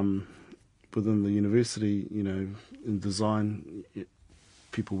quite within the university, you know, in design,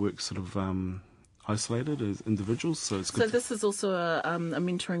 people work sort of isolated as individuals, so it's good. So this is also a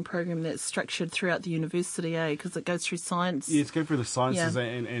mentoring program that's structured throughout the university, because it goes through science. Yeah, it's going through the sciences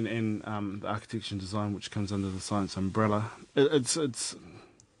and the architecture and design, which comes under the science umbrella. It's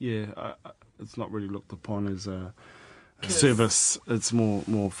not really looked upon as a service. It's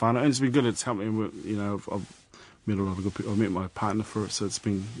more fun, and it's been good. It's helped me with, you know, I've met a lot of good people. I met my partner for it, so it's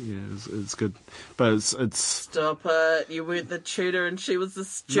been it's good. But it's Stop it! You weren't the tutor and she was the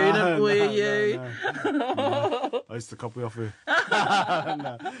student, were you? No. I used to copy off her.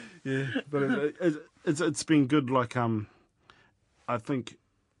 No. Yeah, but it's been good. Like I think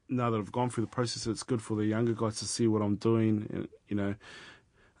now that I've gone through the process, it's good for the younger guys to see what I'm doing. You know,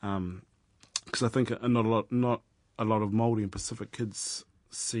 because I think not a lot of Māori and Pacific kids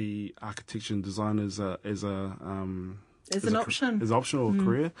see architecture and design as an option, as optional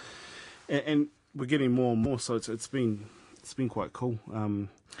career, and we're getting more and more. So it's been quite cool. And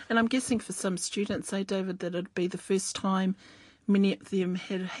I'm guessing for some students, David, that it'd be the first time many of them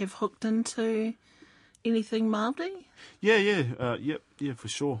have hooked into anything Māori. Yeah, for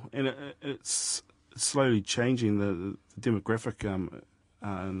sure. And it's slowly changing the demographic in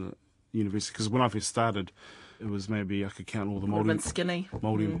the university, because when I first started, it was maybe I could count all the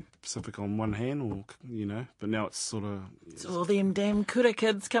Māori Pacific on one hand, or you know. But now it's sort of it's all them damn kura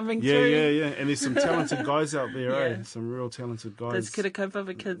kids coming through. Yeah. And there's some talented guys out there, Some real talented guys. Those kura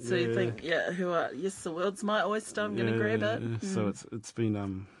kaupapa kids who think, who are the world's my oyster. I'm going to grab it. Yeah. So it's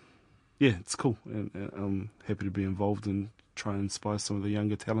been it's cool, and I'm happy to be involved and try and inspire some of the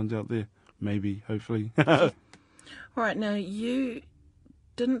younger talent out there. Maybe, hopefully. All right, now you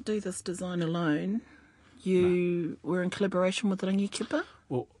didn't do this design alone. You were in collaboration with Rangi Kipa?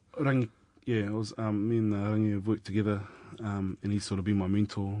 Well, Rangi, it was me and Rangi have worked together, and he's sort of been my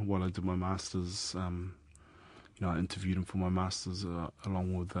mentor while I did my masters. I interviewed him for my masters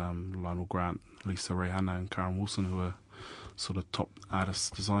along with Lionel Grant, Lisa Rehana, and Karen Wilson, who are sort of top artists,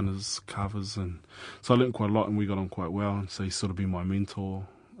 designers, carvers, and so I learned quite a lot, and we got on quite well. And so he's sort of been my mentor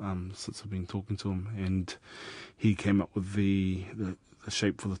since I've been talking to him, and he came up with the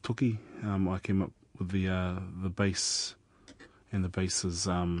shape for the tuki. I came up with the base, and the base is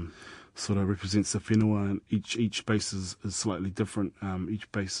sort of represents the whenua, and each base is slightly different.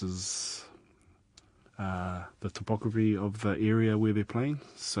 Each base is the topography of the area where they're playing.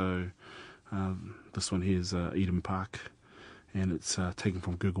 So this one here is Eden Park, and it's taken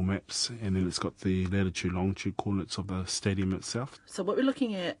from Google Maps, and then it's got the latitude, longitude coordinates of the stadium itself. So what we're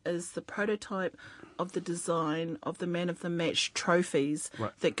looking at is the prototype of the design of the Man of the Match trophies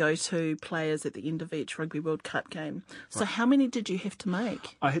that go to players at the end of each Rugby World Cup game. So how many did you have to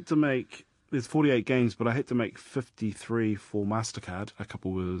make? I had to make, there's 48 games, but I had to make 53 for MasterCard. A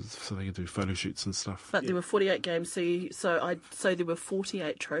couple was so they could do photo shoots and stuff. But there were 48 games, so there were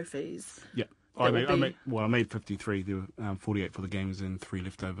 48 trophies. Yeah. I made 53. There were 48 for the games and 3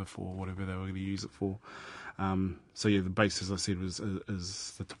 left over for whatever they were going to use it for. The base, as I said,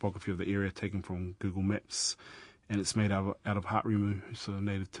 is the topography of the area taken from Google Maps, and it's made out of Hartarimu, so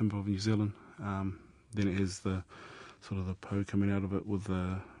native timber of New Zealand. Then it has the sort of the po coming out of it with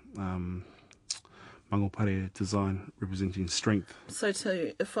the mangopare design representing strength. So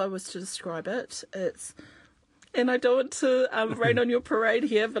if I was to describe it, it's... And I don't want to rain on your parade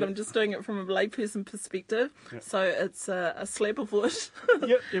here, but I'm just doing it from a layperson perspective. Yep. So it's a slab of wood.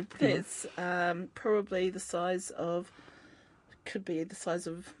 Yep. That's probably could be the size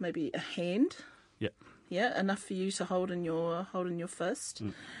of maybe a hand. Yep. Yeah, enough for you to hold in your fist.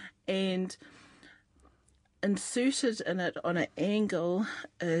 And inserted in it on an angle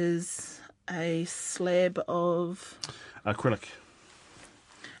is a slab of acrylic.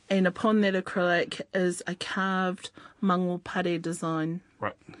 And upon that acrylic is a carved mangopare design.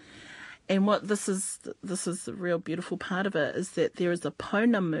 Right. And what this is the real beautiful part of it, is that there is a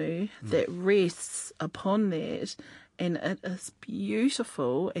pounamu that rests upon that, and it is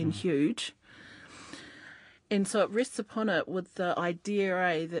beautiful and huge. And so it rests upon it with the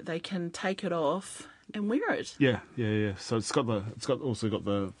idea that they can take it off and wear it. Yeah. So it's also got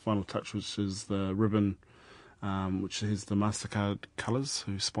the final touch, which is the ribbon, which has the MasterCard colours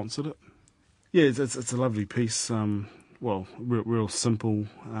who sponsored it. Yeah, it's a lovely piece. Real simple.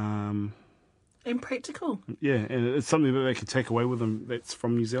 And practical. Yeah, and it's something that they can take away with them that's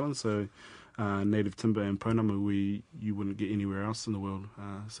from New Zealand. So native timber and pounamu you wouldn't get anywhere else in the world.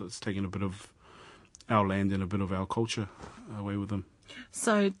 So it's taking a bit of our land and a bit of our culture away with them.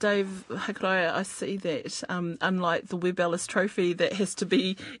 So, Dave Hakaraia, I see that unlike the Webb Ellis Trophy that has to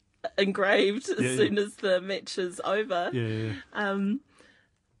be engraved as soon as the match is over,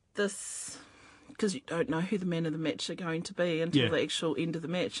 this, because you don't know who the man of the match are going to be until the actual end of the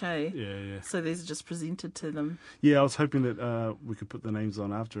match, eh? Yeah. So these are just presented to them. Yeah, I was hoping that we could put the names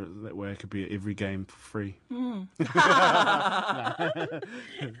on after it. That way it could be at every game for free. But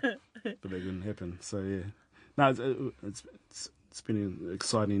that didn't happen. So, yeah. No, it's been an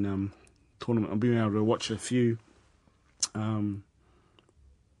exciting tournament. I've been able to watch a few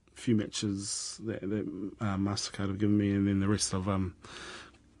matches that MasterCard have given me, and then the rest I've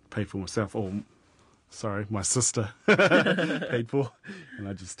paid for myself. Sorry, my sister paid for, and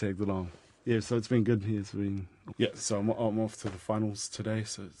I just tagged along. Yeah, so it's been good. So I'm off to the finals today.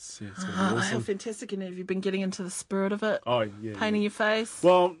 So it's going to be awesome. How fantastic! And have you been getting into the spirit of it? Oh yeah, painting your face.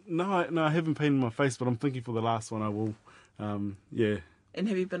 Well, no, I haven't painted my face, but I'm thinking for the last one I will. And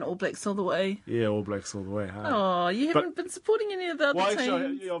have you been All Blacks all the way? Yeah, All Blacks all the way. Hey. Oh, you haven't been supporting any of the other teams?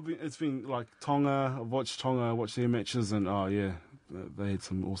 Actually, it's been like Tonga. I've watched Tonga, I watched their matches, and they had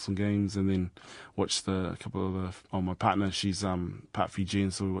some awesome games. And then watched a couple of my partner, she's part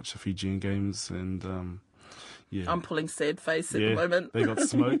Fijian, so we watched the Fijian games. And I'm pulling sad face at the moment. They got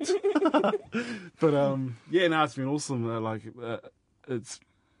smoked. But it's been awesome. It's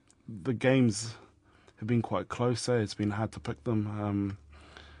the games have been quite close. It's been hard to pick them.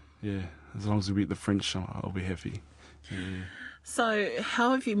 As long as we beat the French, I'll be happy. Yeah. So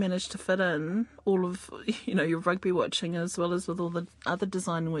how have you managed to fit in all of your rugby watching as well as with all the other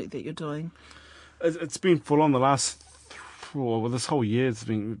design work that you're doing? It's been full on the last this whole year. It's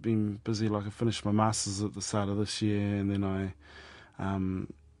been busy. Like I finished my masters at the start of this year, and then I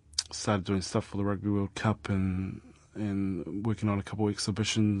started doing stuff for the Rugby World Cup and working on a couple of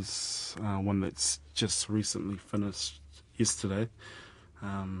exhibitions. One that's just recently finished yesterday.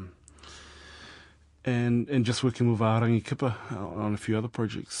 And just working with Arangi Kipper on a few other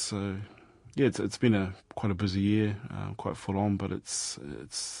projects. So it's been quite a busy year, quite full on, but it's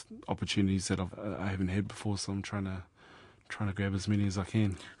opportunities that I haven't had before, so I'm trying to grab as many as I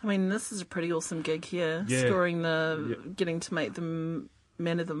can. I mean, this is a pretty awesome gig here, scoring getting to make the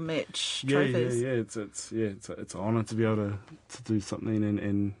man of the match trophies. It's an honour to be able to do something,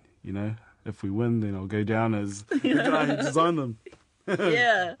 and if we win, then I'll go down as the guy who designed them.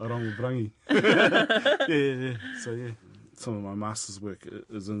 Arongo Brangi. So some of my master's work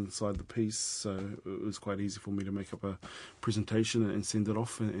is inside the piece, so it was quite easy for me to make up a presentation and send it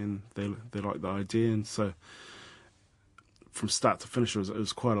off, and they liked the idea. And so from start to finish, it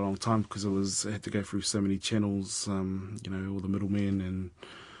was quite a long time because I had to go through so many channels, all the middlemen and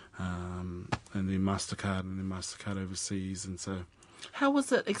then MasterCard overseas, and so. How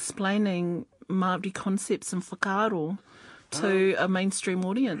was it explaining Māori concepts and whakaaro to a mainstream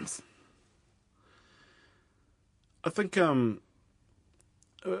audience? I think it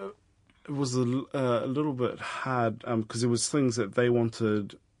was a little bit hard because there was things that they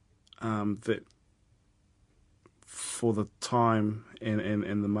wanted that for the time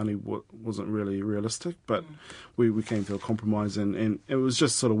and the money wasn't really realistic, but we came to a compromise, and it was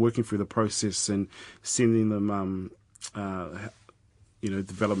just sort of working through the process and sending them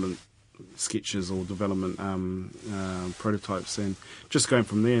development sketches or development prototypes, and just going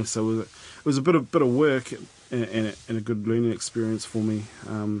from there. So it was a bit of work and a good learning experience for me.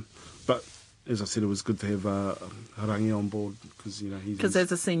 But as I said, it was good to have Harangi on board because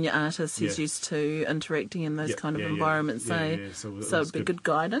as a senior artist, he's used to interacting in those kind of environments. So it'd be good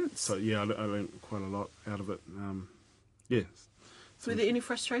guidance. So I learned quite a lot out of it. Were there any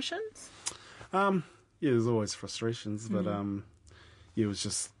frustrations? There's always frustrations, but it was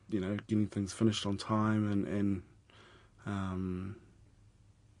just getting things finished on time and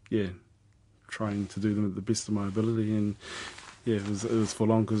trying to do them at the best of my ability. And it was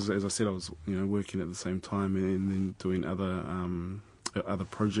full on because, as I said, I was working at the same time and then doing other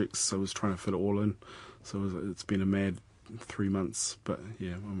projects. So I was trying to fit it all in. So it's been a mad 3 months, but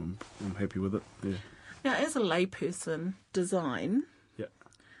I'm happy with it. Yeah. Now, as a layperson, design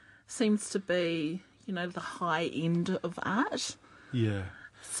seems to be the high end of art. Yeah.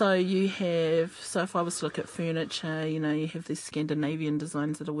 So if I was to look at furniture, you have these Scandinavian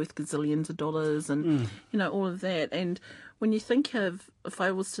designs that are worth gazillions of dollars and, all of that. And when you if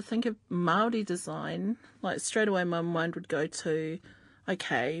I was to think of Māori design, like straight away my mind would go to,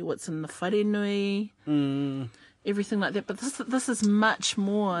 okay, what's in the wharenui, everything like that. But this is much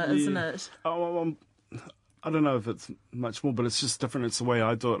more, isn't it? I don't know if it's much more, but it's just different. It's the way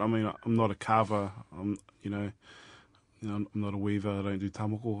I do it. I mean, I'm not a carver. I'm not a weaver. I don't do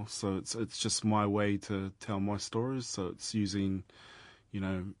tamako. So it's just my way to tell my stories. So it's using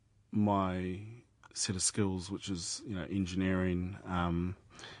my set of skills, which is, engineering, and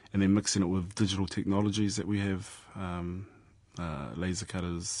then mixing it with digital technologies that we have, laser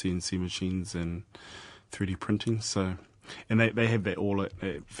cutters, CNC machines, and 3D printing. So, and they have that all at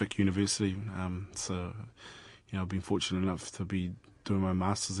Vic University. So, I've been fortunate enough to be doing my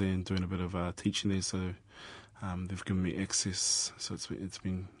masters there and doing a bit of teaching there. So, they've given me access. So it's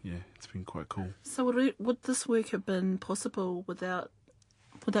been quite cool. So would this work have been possible without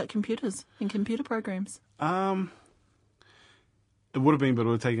computers and computer programs? It would have been, but it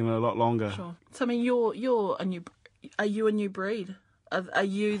would have taken a lot longer. Sure. So I mean, are you a new breed? Are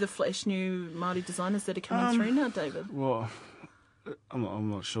you the fresh new Māori designers that are coming through now, David? Well,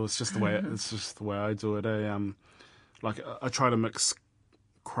 I'm not sure. It's just the way I do it. I try to mix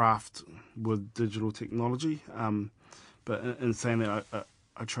craft with digital technology, but in saying that,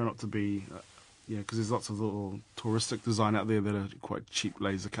 I try not to be, because there's lots of little touristic design out there that are quite cheap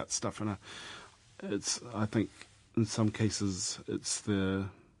laser cut stuff, and I think in some cases it's the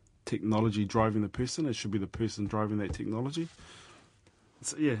technology driving the person. It should be the person driving that technology.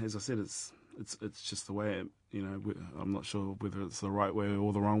 So, as I said, it's just the way I'm not sure whether it's the right way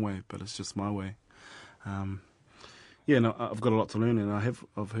or the wrong way, but it's just my way. I've got a lot to learn, and I've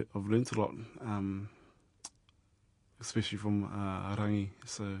learned a lot, especially from Rangi.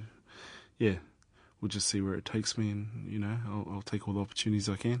 So, we'll just see where it takes me, and I'll take all the opportunities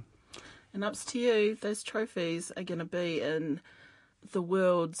I can. And up to you, those trophies are going to be in the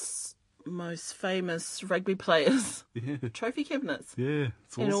world's most famous rugby players' trophy cabinets. Yeah,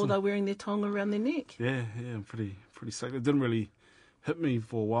 it's awesome. And all they're wearing their taonga around their neck. Yeah, I'm pretty stoked. It didn't really hit me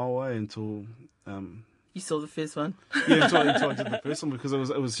for a while until you saw the first one. Yeah, until I did the first one, because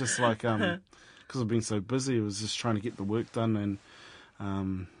it was just like because I've been so busy, it was just trying to get the work done, and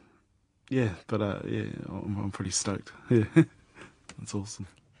I'm pretty stoked. Yeah, that's awesome.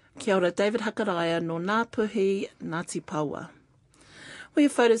 Kia ora, David Hakaraia no Ngā Puhi Ngāti Paua. We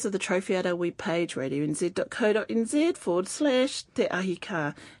have photos of the trophy at our webpage, radionz.co.nz/Te Ahi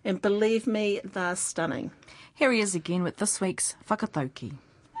Kaa, and believe me, they're stunning. Here he is again with this week's whakatauki.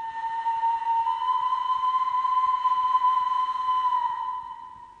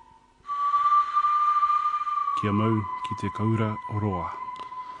 Kia mau ki te kaura oroa.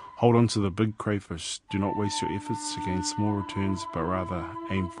 Hold on to the big crayfish. Do not waste your efforts to gain small returns, but rather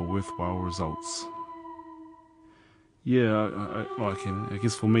aim for worthwhile results. Yeah, I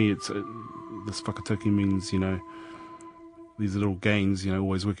guess for me, it's this whakatauki means, these little gains,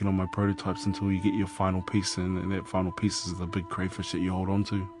 always working on my prototypes until you get your final piece, and that final piece is the big crayfish that you hold on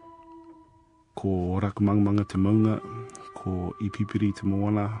to. Ko rakumangmanga te maunga, ko ipipiri te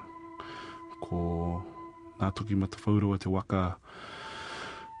moana, ko ngā toki matawhaurua te waka,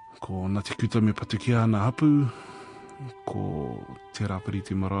 ko ngā te kuta me patukia ngā hapu, ko te rapari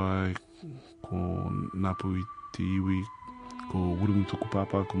te marae, ko ngā pui te iwi, ko Whiringa toko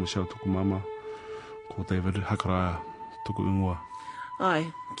papa, ko Michelle toko mama, ko David Hakaraia toko ingoa.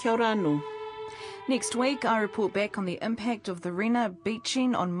 Ai, kia ora anō. Next week, I report back on the impact of the Rena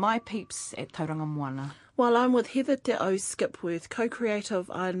beaching on my peeps at Tauranga Moana. While I'm with Heather Te Au Skipworth, co-creator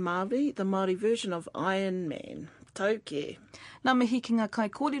of Iron Māori, the Māori version of Iron Man. Tauke. Nā mihi ki ngā kai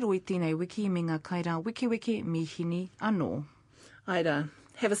kōrero I tēnei wiki me ngā kaira wiki mihini anō. Aira.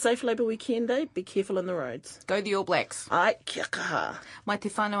 Have a safe Labour weekend, eh? Be careful on the roads. Go the All Blacks. Ai, kia kaha. Mai te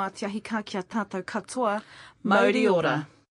whānau a te Ahi Kaa kia tātou katoa. Mauri ora.